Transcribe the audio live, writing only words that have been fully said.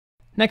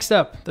Next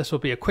up, this will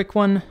be a quick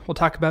one. We'll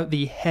talk about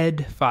the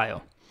head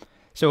file.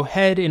 So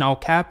head in all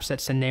caps,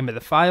 that's the name of the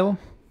file.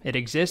 It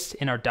exists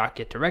in our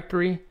 .git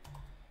directory.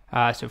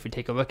 So if we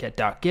take a look at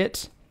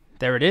 .git,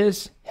 there it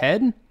is,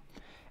 head.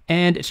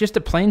 And it's just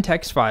a plain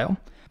text file.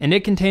 And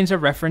it contains a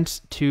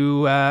reference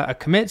to a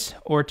commit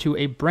or to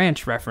a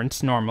branch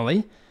reference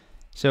normally.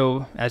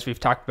 So as we've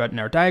talked about in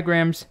our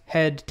diagrams,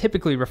 head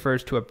typically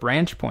refers to a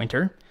branch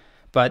pointer,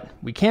 but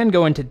we can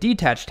go into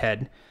detached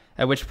head,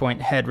 at which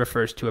point head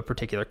refers to a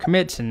particular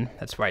commit, and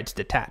that's why it's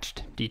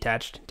detached.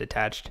 Detached,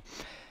 detached.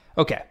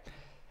 Okay,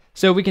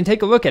 so we can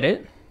take a look at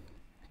it.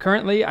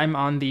 Currently, I'm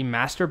on the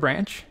master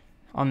branch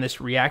on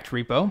this React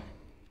repo.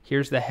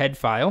 Here's the head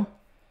file.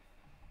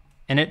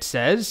 And it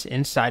says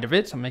inside of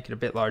it, so I'll make it a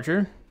bit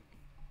larger.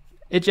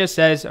 It just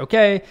says,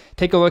 okay,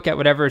 take a look at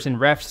whatever is in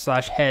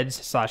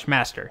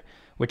refs/heads/master,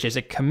 which is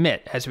a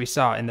commit, as we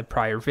saw in the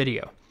prior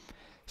video.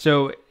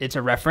 So it's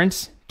a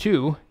reference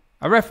to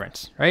a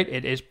reference, right?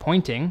 It is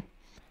pointing,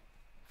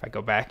 if I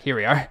go back, here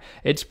we are,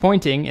 it's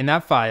pointing in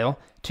that file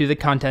to the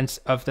contents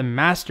of the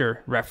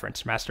master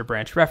reference, master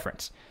branch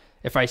reference.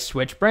 If I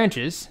switch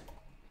branches,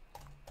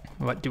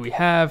 what do we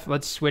have?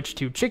 Let's switch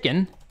to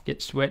chicken,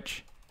 git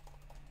switch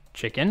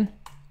chicken.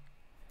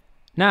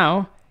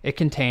 Now it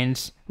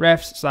contains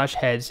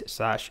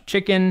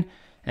refs/heads/chicken,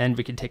 and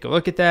we can take a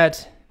look at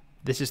that.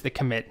 This is the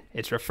commit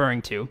it's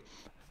referring to.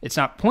 It's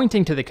not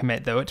pointing to the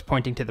commit though, it's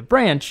pointing to the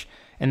branch,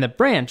 and the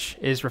branch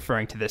is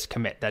referring to this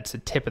commit. That's the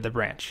tip of the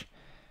branch.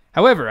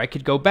 However, I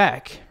could go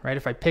back, right?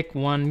 If I pick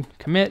one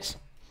commit,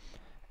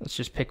 let's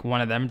just pick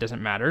one of them,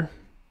 doesn't matter,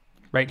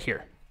 right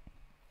here.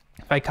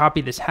 If I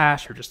copy this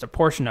hash or just a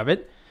portion of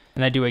it,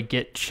 and I do a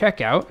git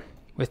checkout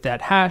with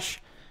that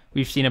hash,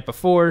 we've seen it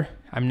before.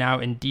 I'm now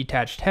in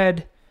detached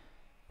head.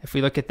 If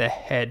we look at the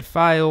head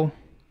file,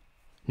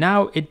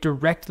 now it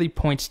directly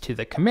points to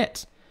the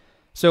commit.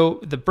 So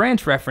the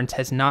branch reference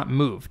has not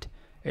moved.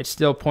 It's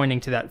still pointing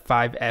to that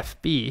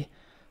 5FB,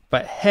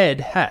 but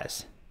head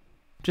has.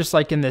 Just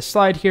like in this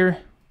slide here,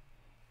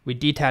 we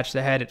detach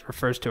the head, it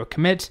refers to a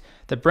commit.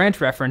 The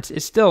branch reference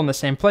is still in the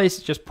same place,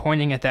 it's just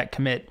pointing at that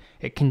commit.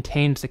 It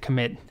contains the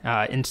commit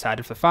inside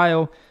of the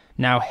file.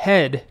 Now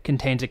head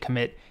contains a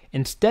commit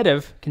instead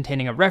of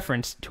containing a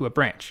reference to a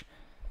branch.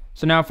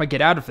 So now if I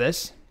get out of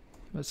this,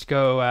 let's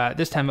go,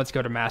 this time let's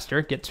go to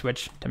master, git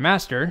switch to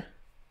master.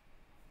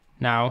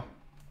 Now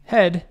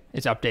head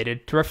is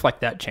updated to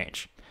reflect that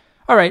change.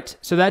 All right,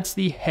 so that's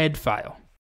the head file.